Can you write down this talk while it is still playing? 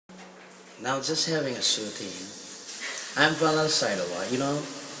Now just having a shooting. I'm Vanlalsailova, you know.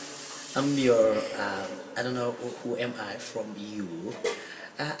 I'm your, I don't know who am I from you.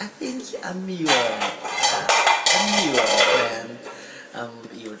 I think I'm your friend.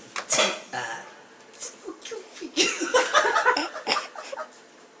 Your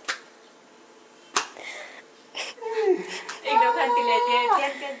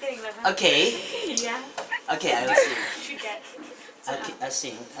Okay. Yeah. Okay, I will sing. Forget. I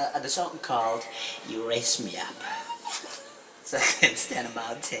sing the song called "You Raise Me Up," so I can stand a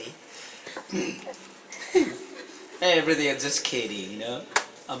mountain. Hey, everything, I'm just kidding, you know.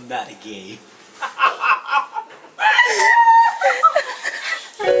 I'm not a gay.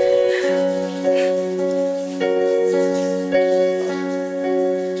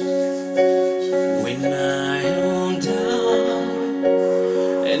 When I am down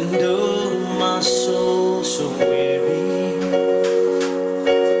and oh my soul so weary,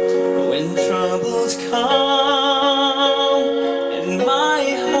 when troubles come and my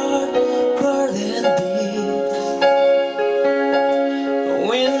heart burden deep,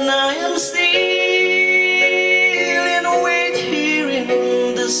 when I am still and wait here in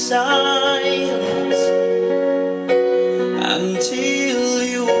the silence until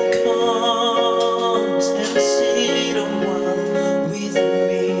you come and sit a while with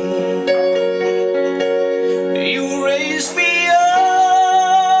me. You raise me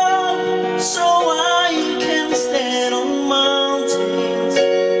up so I can stand on mountains.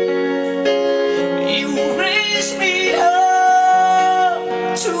 You raise me up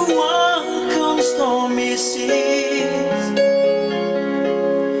to walk on stormy seas.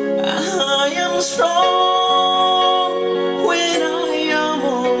 I am strong